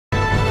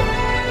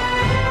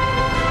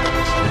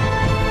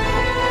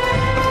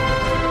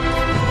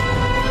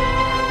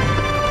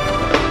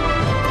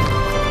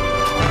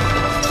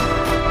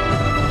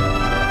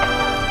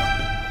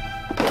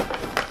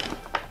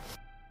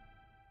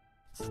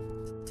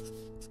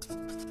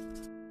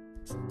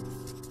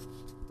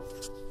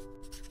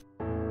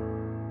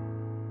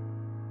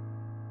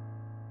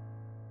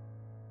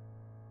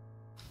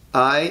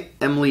I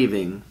am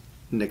leaving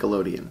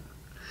Nickelodeon.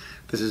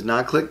 This is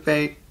not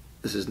clickbait.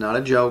 This is not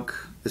a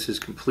joke. This is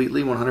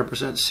completely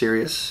 100%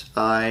 serious.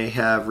 I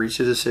have reached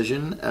a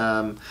decision,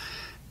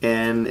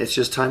 and it's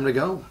just time to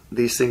go.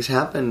 These things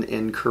happen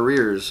in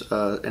careers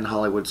in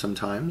Hollywood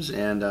sometimes,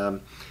 and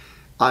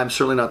I'm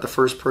certainly not the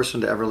first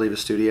person to ever leave a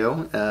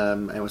studio,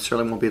 and it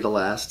certainly won't be the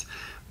last.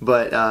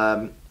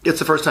 But it's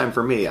the first time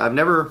for me. I've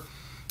never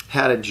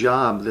had a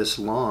job this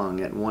long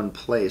at one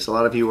place. A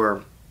lot of you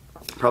are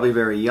probably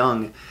very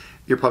young.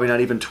 You're probably not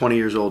even 20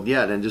 years old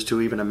yet, and just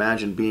to even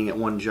imagine being at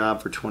one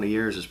job for 20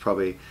 years is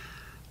probably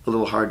a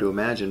little hard to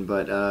imagine.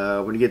 But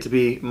when you get to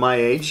be my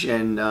age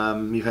and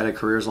you've had a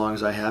career as long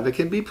as I have, it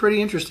can be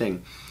pretty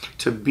interesting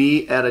to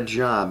be at a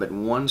job at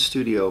one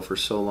studio for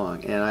so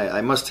long. And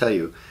I must tell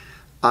you,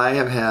 I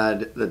have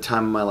had the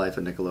time of my life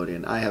at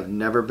Nickelodeon. I have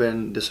never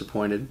been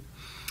disappointed.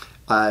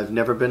 I've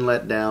never been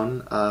let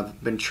down.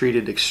 I've been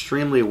treated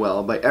extremely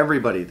well by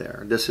everybody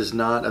there. This is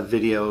not a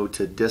video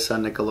to diss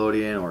on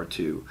Nickelodeon or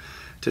to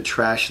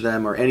trash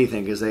them or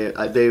anything, because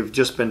they've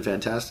just been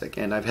fantastic.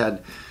 And I've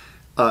had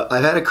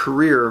a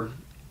career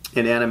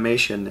in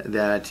animation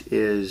that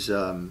is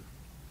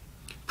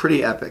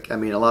pretty epic. I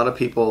mean, a lot of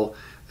people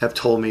have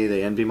told me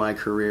they envy my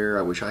career.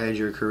 I wish I had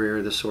your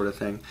career. This sort of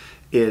thing.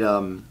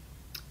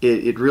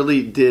 It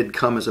really did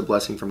come as a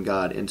blessing from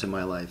God into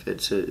my life.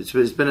 It's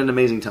been an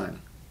amazing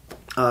time.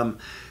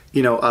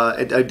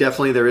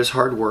 Definitely there is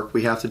hard work.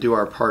 We have to do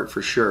our part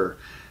for sure.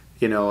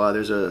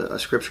 There's a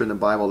scripture in the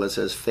Bible that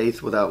says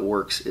faith without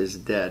works is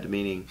dead,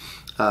 meaning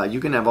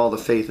you can have all the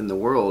faith in the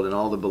world and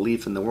all the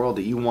belief in the world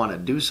that you want to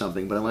do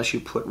something, but unless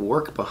you put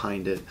work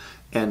behind it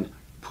and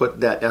put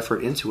that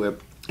effort into it,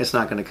 it's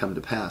not going to come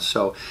to pass.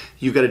 So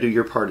you've got to do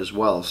your part as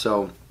well.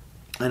 So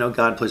I know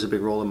God plays a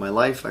big role in my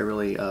life. I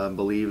really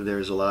believe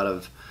there's a lot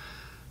of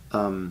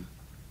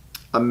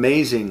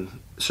amazing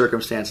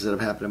circumstances that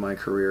have happened in my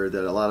career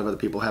that a lot of other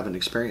people haven't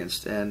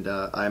experienced, and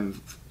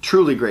I'm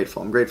truly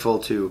grateful. I'm grateful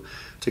to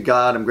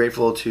God. I'm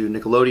grateful to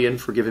Nickelodeon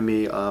for giving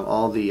me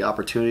all the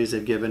opportunities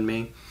they've given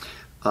me.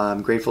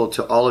 I'm grateful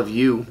to all of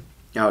you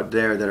out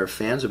there that are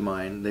fans of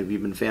mine.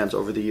 You've been fans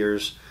over the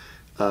years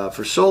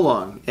for so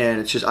long, and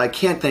it's just, I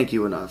can't thank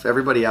you enough.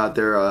 Everybody out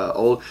there,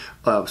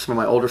 some of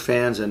my older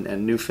fans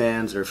and new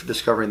fans that are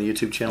discovering the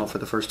YouTube channel for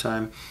the first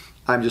time,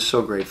 I'm just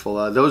so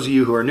grateful. Those of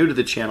you who are new to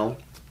the channel,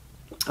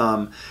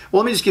 well,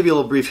 let me just give you a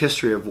little brief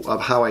history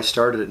of how I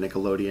started at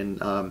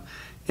Nickelodeon,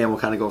 and we'll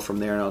kind of go from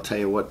there, and I'll tell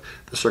you what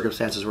the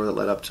circumstances were that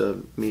led up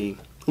to me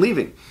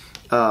leaving.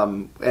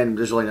 And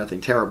there's really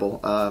nothing terrible.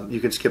 You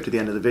can skip to the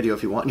end of the video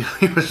if you want.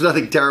 There's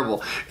nothing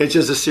terrible. It's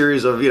just a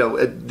series of,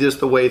 just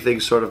the way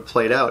things sort of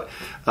played out.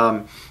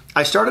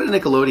 I started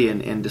at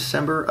Nickelodeon in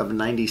December of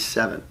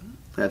 '97.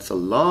 That's a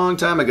long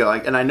time ago.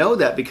 And I know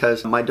that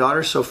because my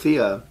daughter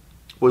Sophia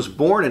was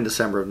born in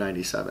December of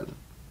 '97.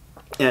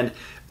 And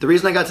the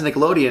reason I got to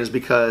Nickelodeon is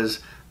because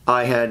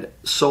I had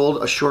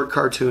sold a short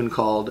cartoon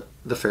called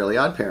The Fairly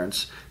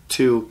OddParents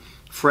to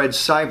Fred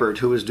Seibert,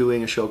 who was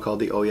doing a show called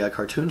the Oh Yeah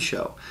Cartoon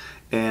Show.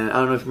 And I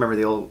don't know if you remember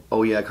the old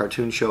Oh Yeah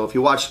Cartoon Show. If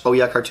you watched Oh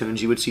Yeah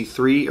Cartoons, you would see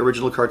 3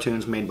 original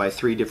cartoons made by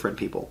 3 different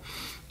people.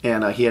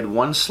 And he had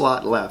 1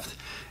 slot left,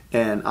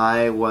 and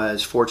I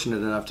was fortunate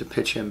enough to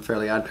pitch him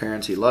Fairly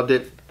OddParents. He loved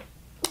it.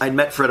 I'd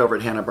met Fred over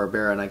at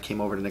Hanna-Barbera, and I came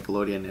over to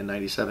Nickelodeon in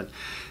 '97.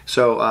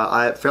 So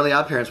Fairly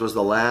OddParents was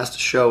the last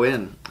show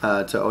in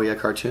to Oh Yeah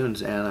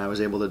Cartoons, and I was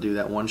able to do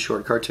that 1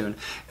 short cartoon.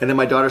 And then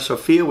my daughter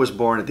Sophia was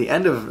born at the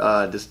end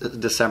of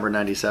December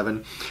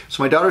 '97.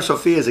 So my daughter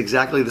Sophia is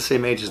exactly the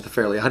same age as the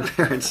Fairly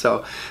OddParents.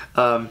 So,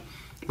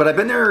 but I've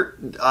been there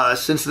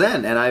since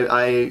then,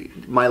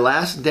 and my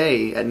last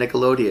day at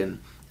Nickelodeon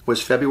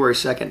was February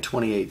 2nd,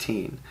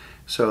 2018.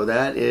 So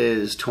that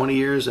is 20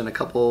 years and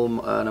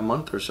a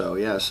month or so.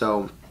 Yeah,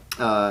 so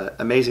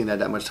amazing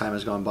that much time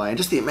has gone by, and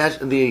just the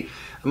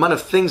amount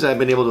of things I've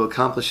been able to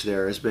accomplish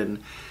there has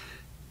been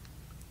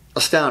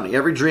astounding.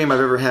 Every dream I've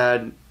ever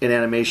had in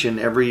animation,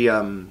 every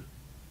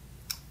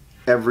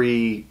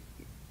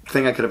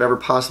thing I could have ever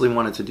possibly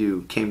wanted to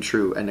do came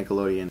true at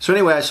Nickelodeon. So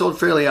anyway, I sold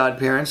Fairly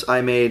OddParents.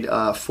 I made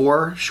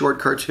 4 short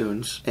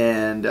cartoons,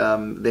 and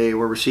they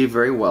were received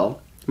very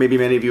well. Maybe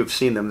many of you have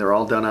seen them. They're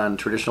all done on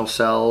traditional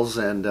cells,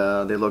 and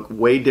they look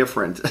way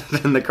different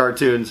than the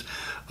cartoons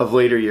of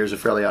later years of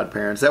Fairly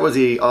OddParents. That was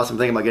the awesome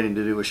thing about getting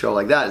to do a show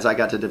like that, is I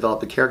got to develop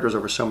the characters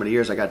over so many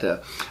years. I got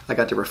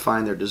to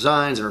refine their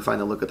designs and refine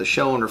the look of the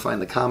show and refine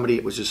the comedy.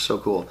 It was just so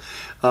cool.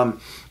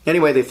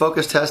 Anyway, they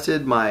focus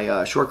tested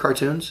my short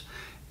cartoons,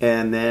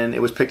 and then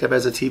it was picked up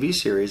as a TV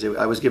series.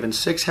 I was given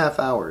 6 half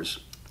hours.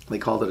 They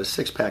called it a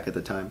 6-pack at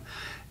the time,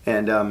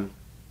 and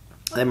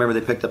I remember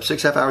they picked up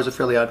 6 half hours of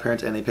Fairly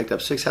OddParents, and they picked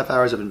up 6 half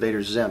hours of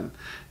Invader Zim.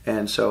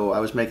 And so I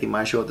was making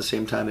my show at the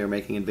same time they were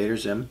making Invader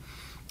Zim.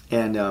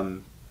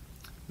 And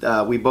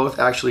we both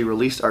actually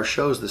released our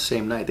shows the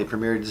same night. They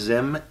premiered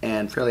Zim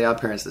and Fairly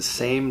OddParents the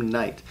same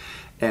night.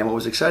 And what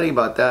was exciting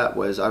about that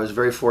was I was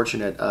very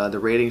fortunate. The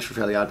ratings for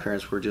Fairly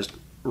OddParents were just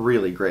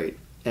really great.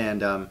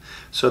 And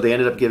so they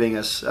ended up giving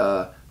us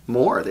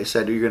more. They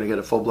said, you're going to get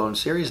a full-blown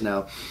series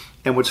now.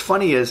 And what's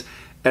funny is,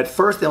 At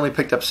first, they only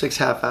picked up 6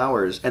 half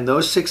hours, and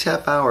those 6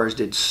 half hours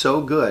did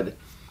so good,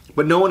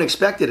 but no one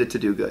expected it to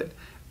do good.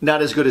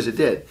 Not as good as it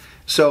did.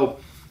 So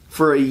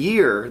for a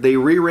year, they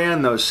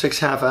reran those 6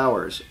 half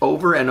hours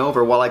over and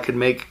over while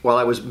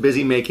I was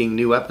busy making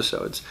new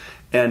episodes.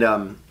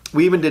 And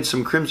we even did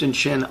some Crimson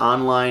Chin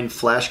online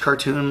flash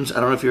cartoons. I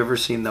don't know if you've ever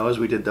seen those.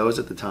 We did those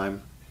at the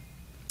time.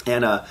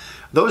 And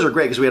those are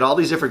great because we had all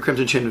these different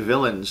Crimson Chin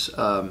villains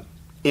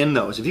in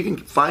those. If you can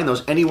find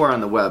those anywhere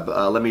on the web,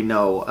 let me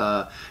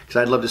know, because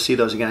I'd love to see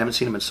those again. I haven't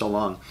seen them in so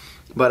long.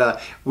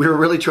 But we were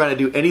really trying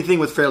to do anything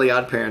with Fairly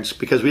OddParents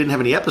because we didn't have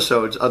any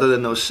episodes other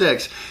than those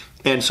 6.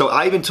 And so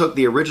I even took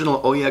the original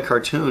Oh Yeah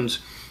cartoons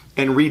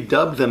and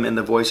redubbed them in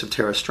the voice of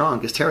Tara Strong,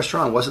 because Tara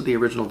Strong wasn't the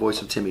original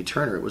voice of Timmy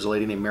Turner. It was a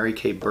lady named Mary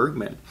Kay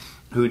Bergman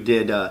who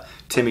did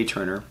Timmy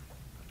Turner.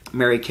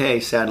 Mary Kay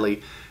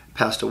sadly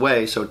passed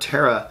away, so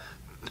Tara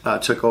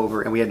took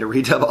over, and we had to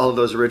redub all of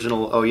those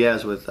original Oh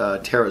Yeahs with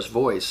Tara's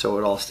voice so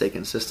it all stay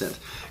consistent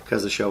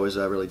because the show was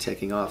really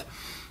taking off.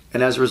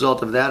 And as a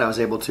result of that, I was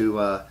able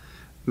to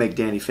make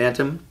Danny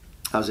Phantom.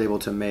 I was able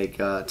to make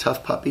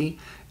TUFF Puppy,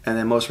 and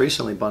then most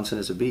recently Bunsen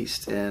is a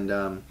Beast.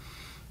 And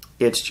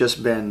it's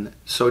just been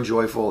so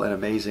joyful and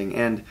amazing.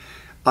 And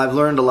I've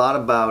learned a lot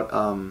about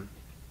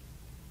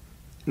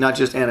not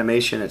just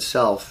animation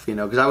itself, you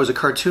know, because I was a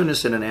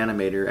cartoonist and an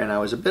animator, and I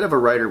was a bit of a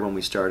writer when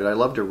we started. I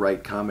love to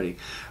write comedy.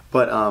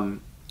 But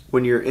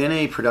when you're in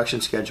a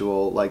production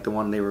schedule like the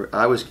one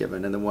I was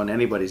given and the one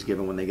anybody's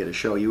given when they get a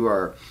show, you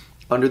are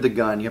under the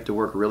gun. You have to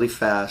work really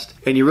fast,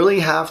 and you really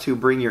have to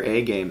bring your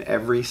A game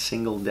every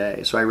single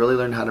day. So I really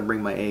learned how to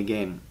bring my A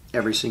game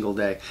every single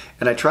day,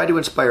 and I try to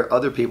inspire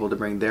other people to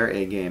bring their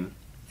A game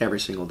every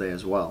single day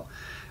as well.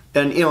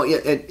 And you know,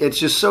 it's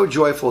just so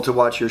joyful to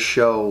watch your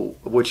show,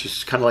 which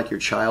is kind of like your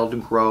child,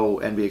 grow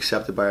and be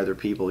accepted by other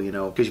people, you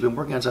know, because you've been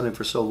working on something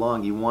for so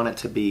long. You want it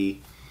to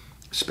be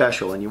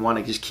special, and you want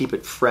to just keep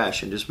it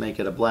fresh and just make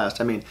it a blast.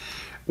 I mean,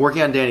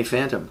 working on Danny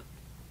Phantom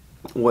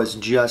was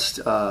just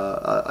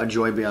a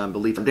joy beyond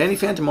belief. Danny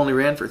Phantom only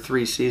ran for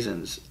 3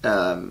 seasons,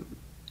 and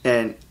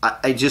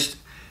it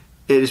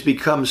has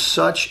become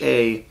such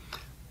a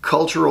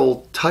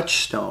cultural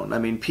touchstone. I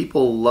mean,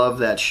 people love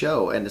that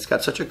show, and it's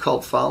got such a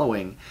cult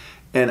following,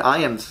 and I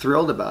am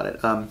thrilled about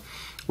it.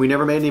 We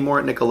never made any more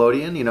at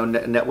Nickelodeon. You know,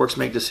 networks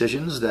make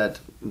decisions that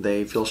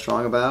they feel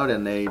strong about,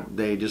 and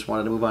they just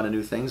wanted to move on to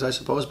new things, I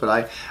suppose.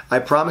 But I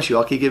promise you,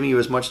 I'll keep giving you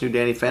as much new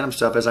Danny Phantom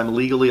stuff as I'm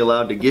legally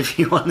allowed to give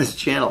you on this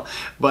channel.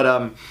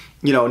 But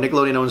you know,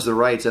 Nickelodeon owns the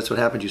rights. That's what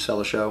happens. You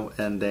sell a show,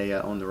 and they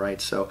own the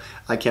rights. So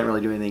I can't really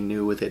do anything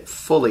new with it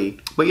fully.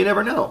 But you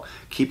never know.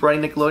 Keep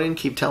writing Nickelodeon.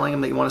 Keep telling them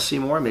that you want to see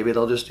more. Maybe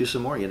they'll just do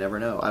some more. You never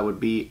know. I'd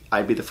be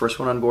the first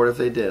one on board if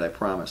they did. I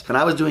promise. And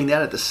I was doing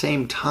that at the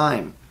same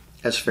time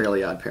as Fairly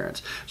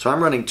OddParents. So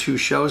I'm running 2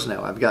 shows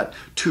now. I've got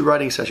 2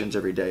 writing sessions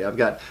every day. I've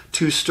got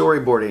 2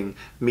 storyboarding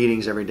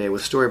meetings every day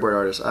with storyboard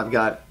artists. I've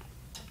got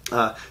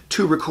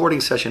 2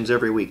 recording sessions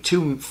every week,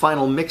 2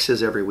 final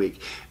mixes every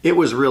week. It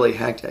was really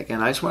hectic.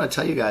 And I just want to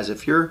tell you guys,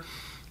 if you're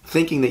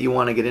thinking that you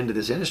want to get into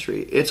this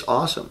industry, it's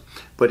awesome.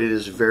 But it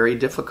is very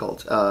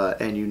difficult.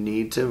 And you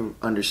need to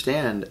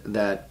understand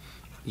that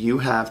you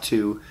have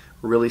to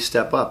really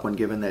step up when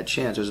given that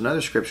chance. There's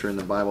another scripture in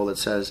the Bible that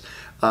says,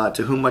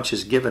 to whom much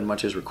is given,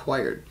 much is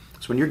required.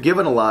 So when you're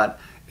given a lot,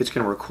 it's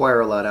going to require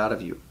a lot out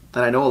of you.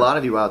 And I know a lot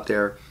of you out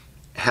there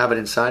have it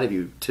inside of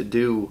you to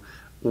do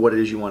what it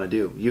is you want to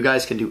do. You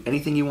guys can do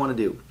anything you want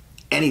to do,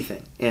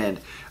 anything. And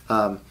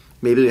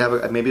maybe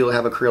you'll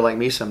have a career like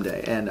me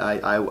someday. And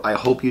I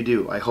hope you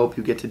do. I hope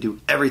you get to do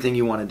everything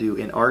you want to do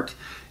in art,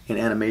 in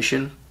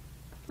animation,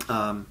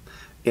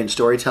 in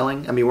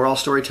storytelling. I mean, we're all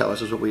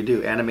storytellers, is what we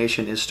do.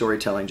 Animation is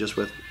storytelling, just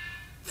with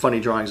funny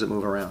drawings that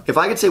move around. If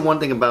I could say one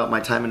thing about my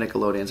time at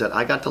Nickelodeon, is that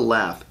I got to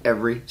laugh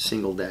every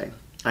single day.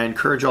 I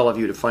encourage all of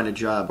you to find a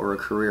job or a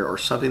career or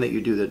something that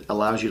you do that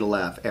allows you to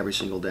laugh every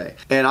single day.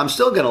 And I'm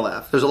still going to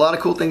laugh. There's a lot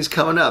of cool things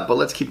coming up, but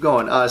let's keep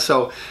going.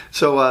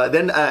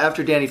 Then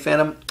after Danny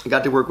Phantom, I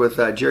got to work with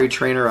Jerry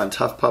Trainer on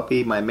TUFF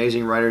Puppy, my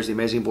amazing writers, the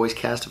amazing voice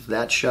cast of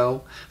that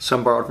show.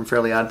 Some borrowed from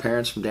Fairly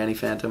OddParents, from Danny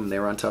Phantom. They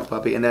were on TUFF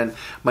Puppy. And then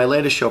my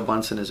latest show,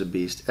 Bunsen is a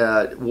Beast.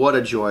 What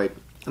a joy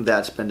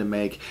that's been to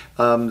make.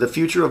 The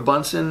future of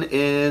Bunsen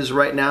is,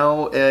 right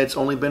now, it's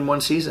only been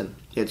 1 season.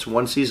 It's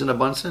 1 season of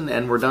Bunsen,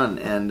 and we're done.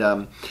 And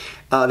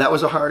that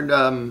was a hard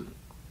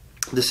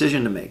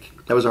decision to make.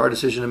 That was a hard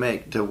decision to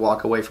make, to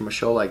walk away from a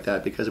show like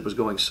that, because it was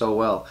going so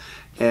well.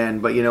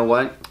 But you know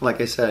what? Like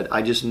I said,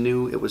 I just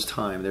knew it was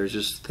time. There's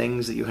just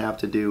things that you have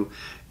to do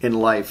in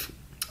life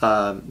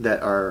that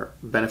are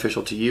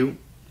beneficial to you,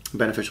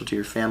 beneficial to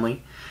your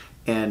family.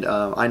 And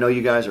I know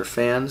you guys are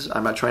fans.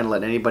 I'm not trying to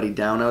let anybody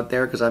down out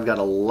there, because I've got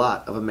a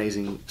lot of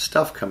amazing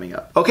stuff coming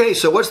up. Okay,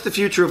 so what's the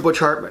future of Butch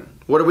Hartman?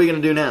 What are we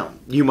going to do now?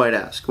 You might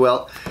ask.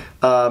 Well,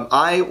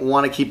 I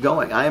want to keep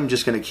going. I am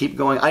just going to keep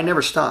going. I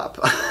never stop.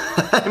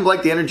 I'm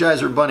like the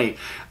Energizer Bunny,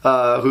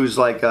 who's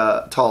like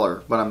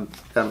taller, but I'm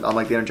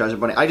like the Energizer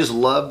Bunny. I just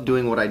love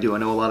doing what I do. I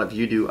know a lot of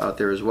you do out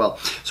there as well.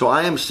 So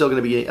I am still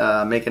going to be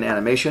making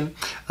animation.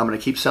 I'm going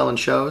to keep selling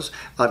shows.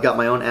 I've got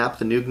my own app,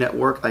 the Noog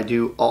Network. I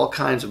do all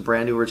kinds of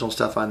brand new original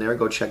stuff on there.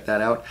 Go check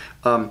that out.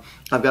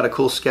 I've got a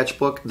cool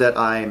sketchbook that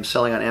I'm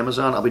selling on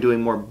Amazon. I'll be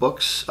doing more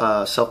books,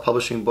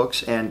 self-publishing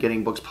books, and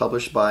getting books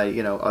published by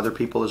other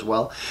people as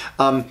well.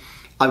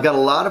 I've got a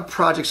lot of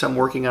projects I'm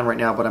working on right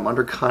now, but I'm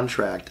under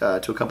contract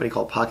to a company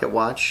called Pocket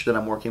Watch that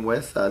I'm working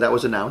with. That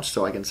was announced,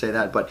 so I can say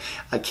that. But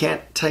I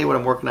can't tell you what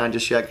I'm working on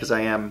just yet because I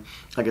am,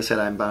 like I said,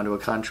 I'm bound to a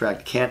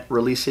contract. Can't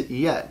release it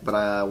yet,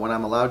 but when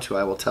I'm allowed to,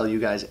 I will tell you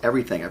guys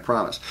everything, I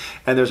promise.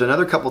 And there's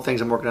another couple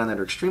things I'm working on that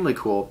are extremely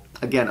cool.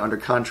 Again, under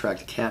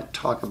contract, can't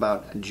talk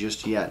about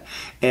just yet.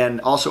 And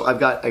also, I've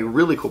got a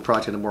really cool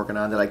project I'm working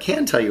on that I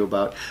can tell you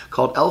about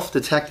called Elf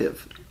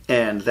Detective.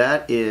 And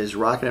that is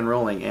rocking and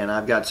rolling, and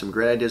I've got some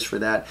great ideas for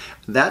that.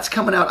 That's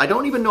coming out. I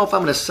don't even know if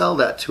I'm going to sell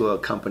that to a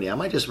company. I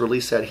might just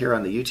release that here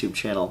on the YouTube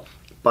channel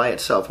by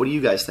itself. What do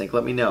you guys think?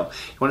 Let me know.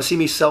 You want to see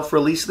me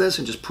self-release this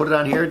and just put it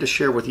on here to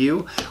share with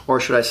you, or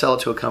should I sell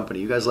it to a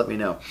company? You guys let me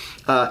know.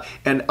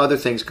 And other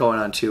things going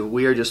on too.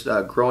 We are just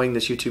growing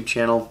this YouTube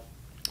channel.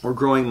 We're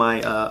growing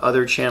my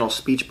other channel,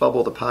 Speech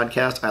Bubble, the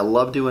podcast. I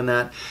love doing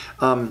that.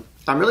 I'm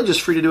really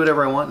just free to do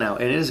whatever I want now,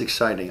 and it is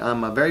exciting.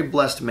 I'm a very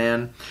blessed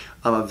man.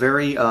 I'm a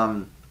very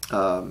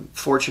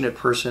fortunate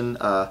person.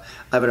 I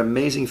have an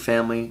amazing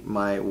family.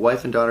 My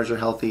wife and daughters are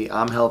healthy.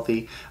 I'm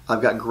healthy.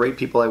 I've got great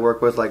people I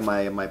work with, like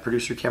my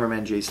producer,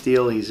 cameraman, Jay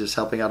Steele. He's just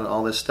helping out on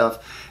all this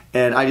stuff.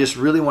 And I just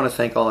really want to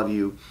thank all of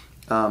you.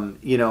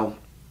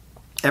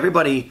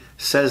 Everybody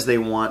says they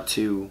want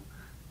to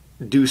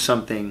do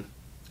something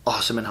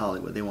awesome in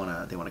Hollywood. They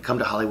want to come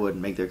to Hollywood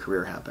and make their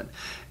career happen.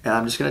 And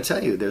I'm just going to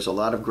tell you, there's a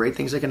lot of great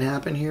things that can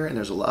happen here, and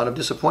there's a lot of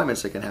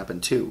disappointments that can happen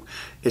too.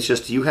 It's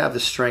just you have the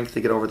strength to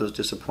get over those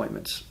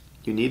disappointments.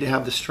 You need to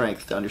have the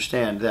strength to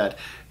understand that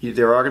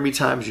there are going to be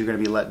times you're going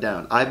to be let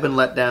down. I've been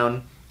let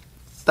down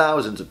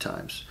thousands of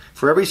times.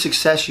 For every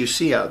success you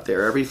see out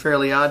there, every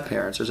Fairly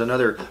OddParents, there's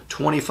another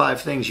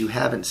 25 things you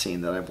haven't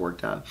seen that I've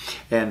worked on.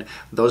 And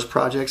those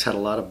projects had a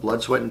lot of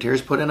blood, sweat, and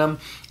tears put in them,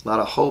 a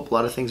lot of hope, a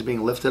lot of things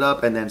being lifted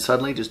up, and then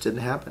suddenly it just didn't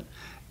happen.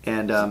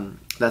 And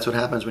that's what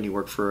happens when you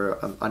work for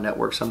a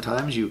network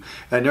sometimes. And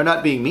they're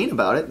not being mean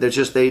about it. They're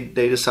just, they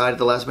decide at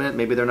the last minute,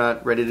 maybe they're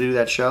not ready to do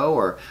that show,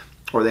 or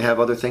they have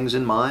other things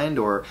in mind,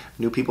 or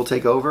new people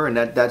take over, and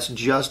that's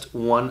just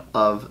one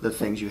of the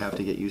things you have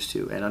to get used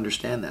to and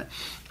understand that.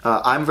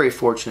 I'm very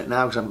fortunate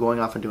now because I'm going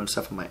off and doing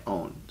stuff on my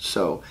own.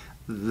 So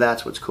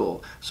that's what's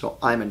cool. So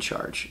I'm in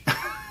charge.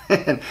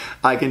 And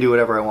I can do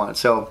whatever I want.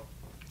 So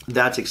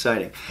that's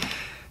exciting.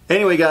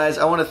 Anyway, guys,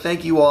 I want to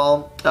thank you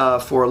all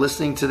for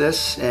listening to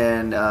this,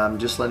 and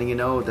just letting you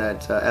know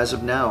that as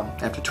of now,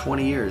 after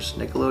 20 years,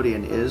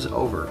 Nickelodeon is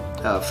over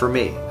for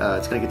me.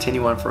 It's going to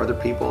continue on for other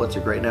people. It's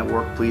a great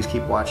network. Please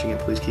keep watching it.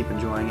 Please keep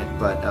enjoying it.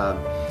 But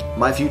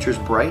my future's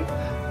bright.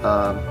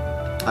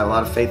 I have a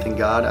lot of faith in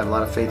God. I have a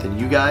lot of faith in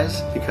you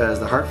guys, because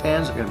the Heart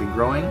fans are going to be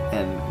growing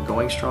and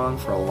going strong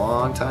for a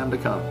long time to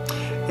come.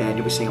 And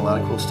you'll be seeing a lot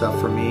of cool stuff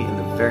from me in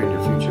the very near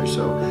future.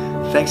 So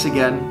thanks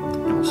again,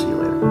 and we'll see you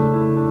later.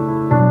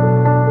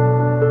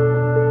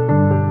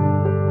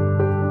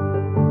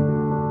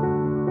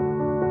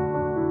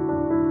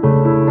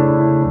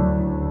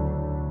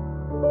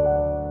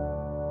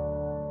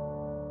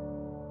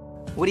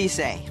 What do you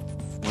say?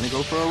 Want to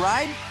go for a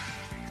ride?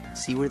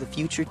 See where the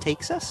future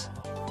takes us?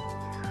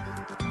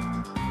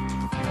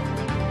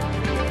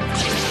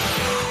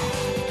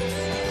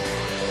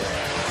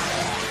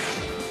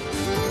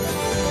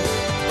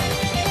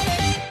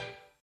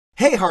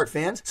 Hey Heart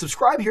fans,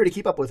 subscribe here to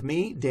keep up with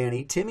me,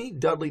 Danny, Timmy,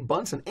 Dudley,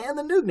 Bunsen, and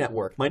the Noog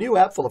Network, my new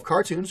app full of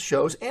cartoons,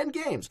 shows, and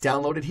games.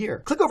 Download it here.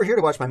 Click over here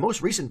to watch my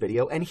most recent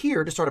video, and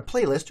here to start a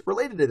playlist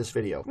related to this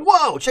video.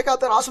 Whoa, check out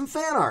that awesome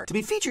fan art. To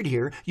be featured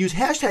here, use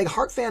hashtag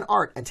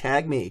HeartFanArt and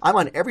tag me. I'm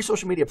on every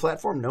social media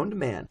platform known to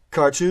man.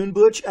 Cartoon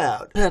Butch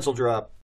out. Pencil drop.